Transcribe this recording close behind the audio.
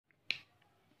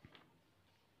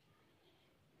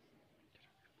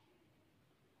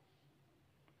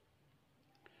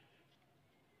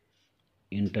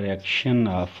Interaction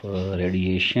of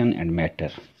radiation and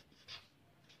matter.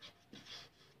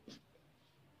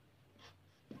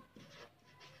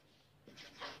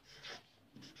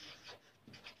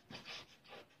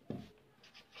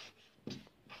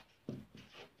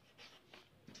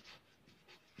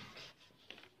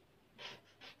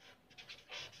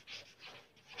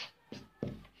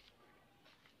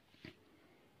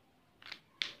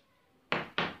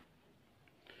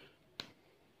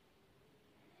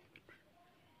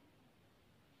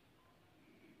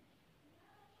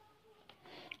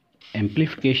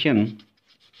 Amplification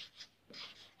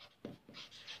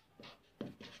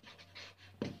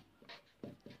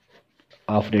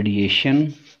of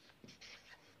radiation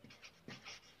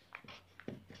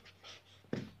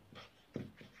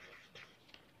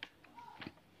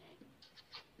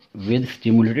with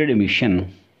stimulated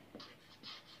emission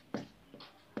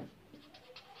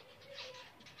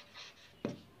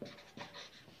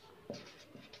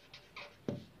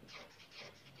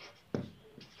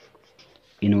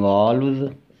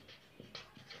involves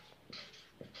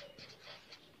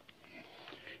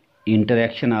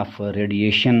interaction of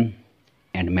radiation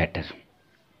and matter.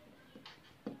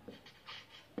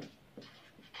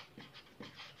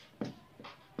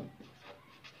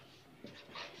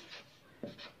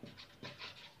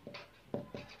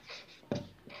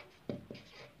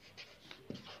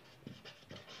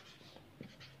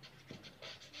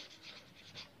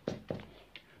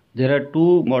 There are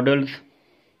two models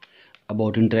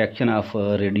about interaction of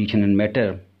radiation and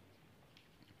matter.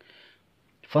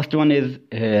 First one is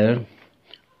here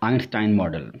Einstein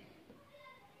model.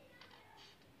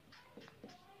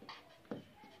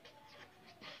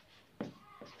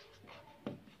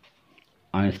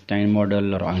 Einstein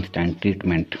model or Einstein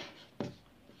treatment.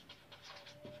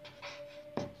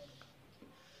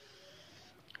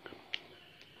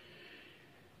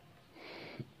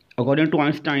 According to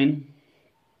Einstein,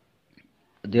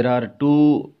 there are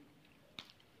two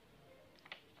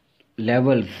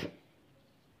levels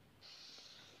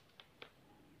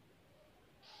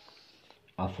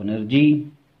of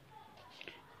energy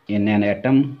in an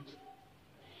atom.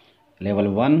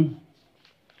 Level 1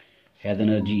 has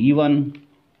energy E1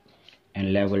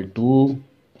 and level 2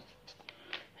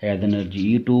 has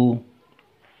energy E2,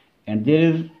 and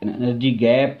there is an energy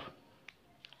gap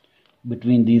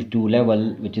between these two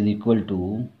levels which is equal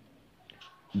to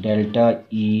delta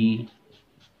E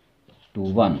to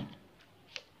 1.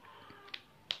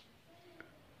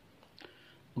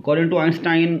 According to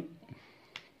Einstein,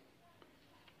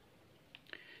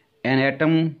 an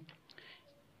atom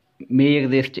may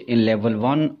exist in level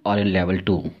 1 or in level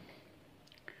 2,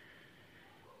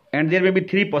 and there may be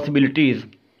three possibilities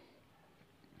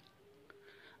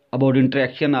about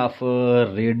interaction of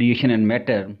radiation and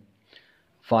matter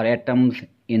for atoms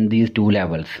in these two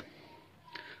levels.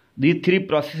 These three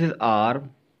processes are: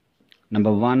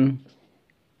 number 1,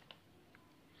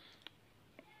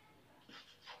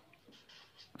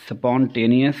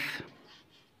 spontaneous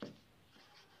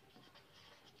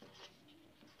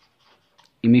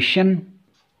emission,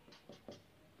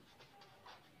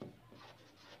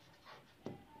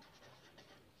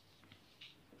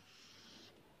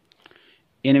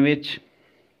 in which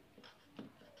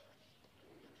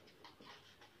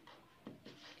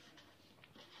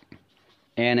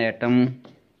an atom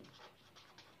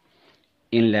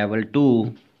in level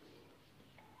 2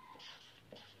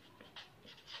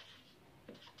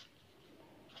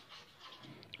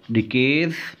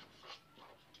 decays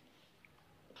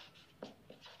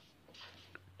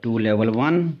to level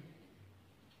 1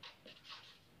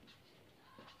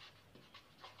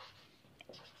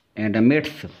 and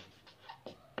emits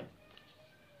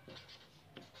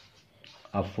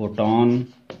a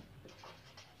photon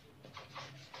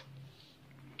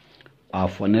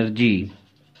of energy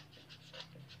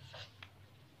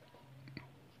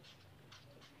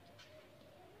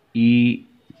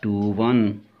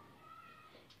E21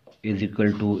 is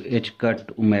equal to h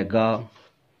cut omega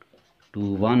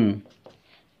 21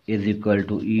 is equal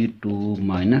to E2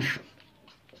 minus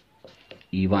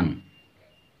E1.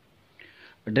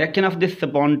 The direction of this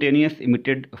spontaneous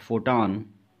emitted photon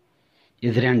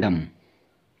is random.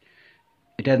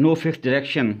 It has no fixed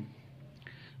direction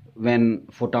when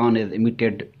photon is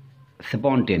emitted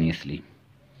spontaneously.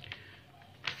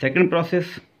 Second process,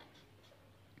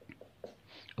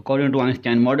 according to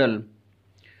Einstein model,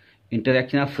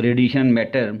 interaction of radiation and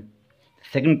matter.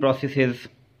 Second process is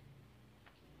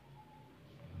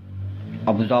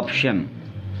absorption.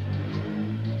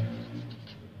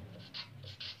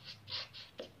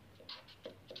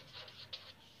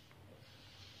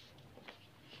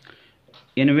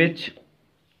 In which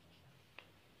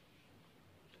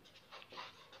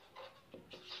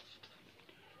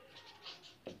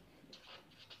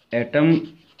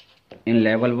atom in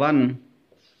level 1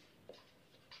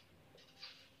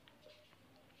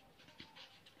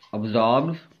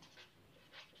 absorbs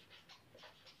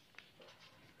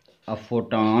a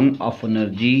photon of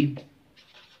energy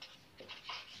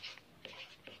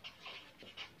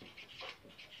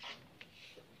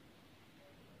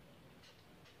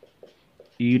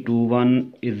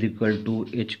E21 is equal to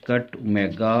h cut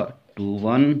omega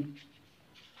 21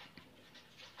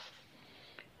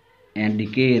 and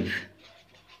decays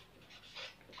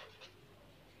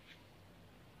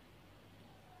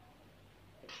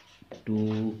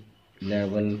to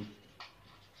level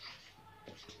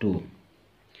 2.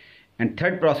 And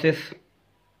third process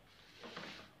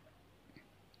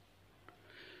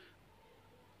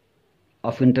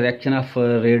of interaction of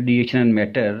radiation and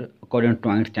matter according to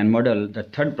Einstein model, the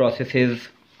third process is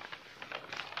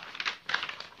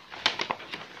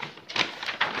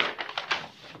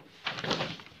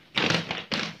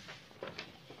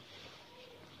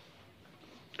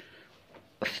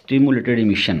stimulated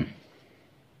emission.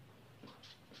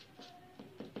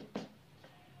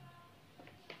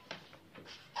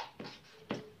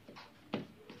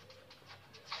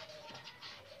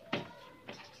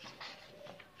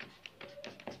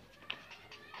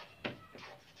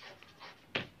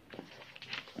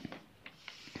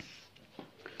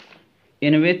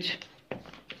 In which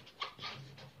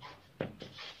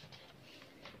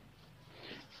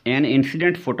an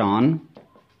incident photon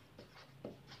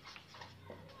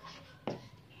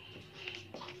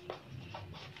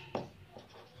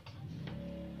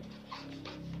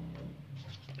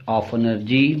of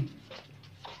energy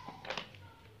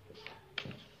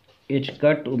h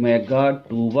cut omega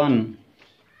 21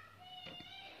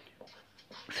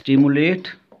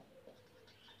 stimulate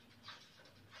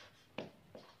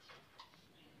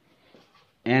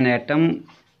an atom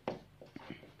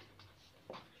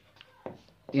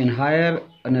in higher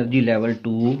energy level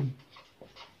 2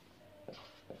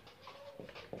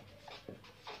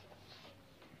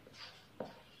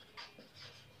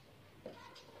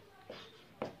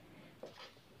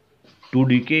 to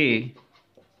decay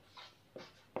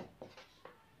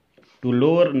to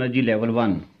lower energy level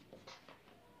 1.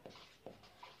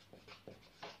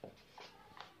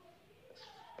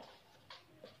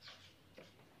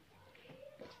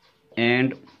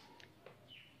 And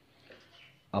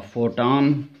a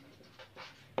photon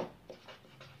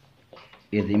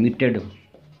is emitted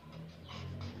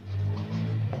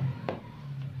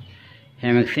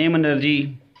having same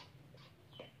energy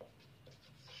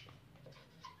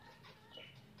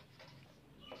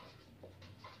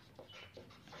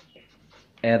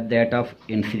as that of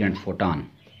incident photon.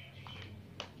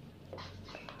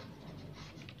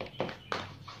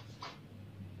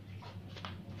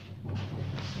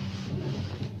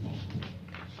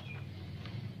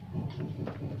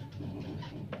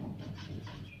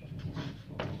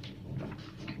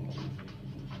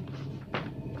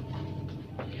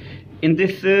 In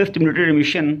this stimulated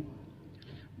emission,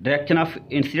 direction of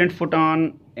incident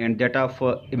photon and that of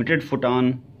emitted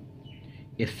photon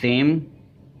is same.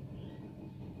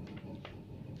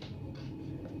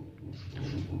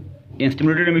 In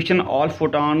stimulated emission, all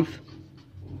photons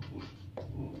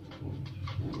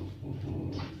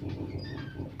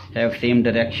have same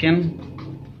direction.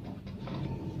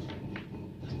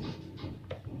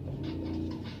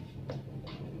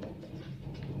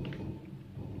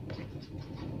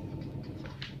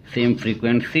 Same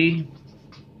frequency,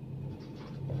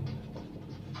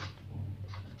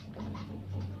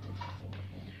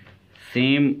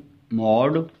 same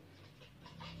mode,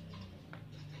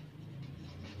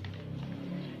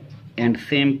 and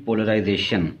same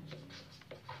polarization.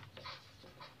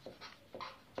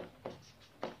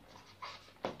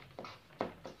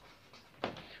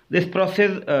 This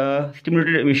process,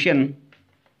 stimulated emission,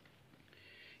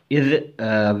 is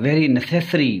very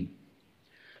necessary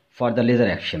for the laser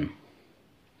action.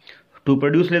 To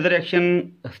produce laser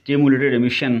action, stimulated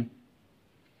emission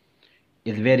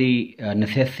is very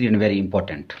necessary and very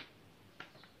important.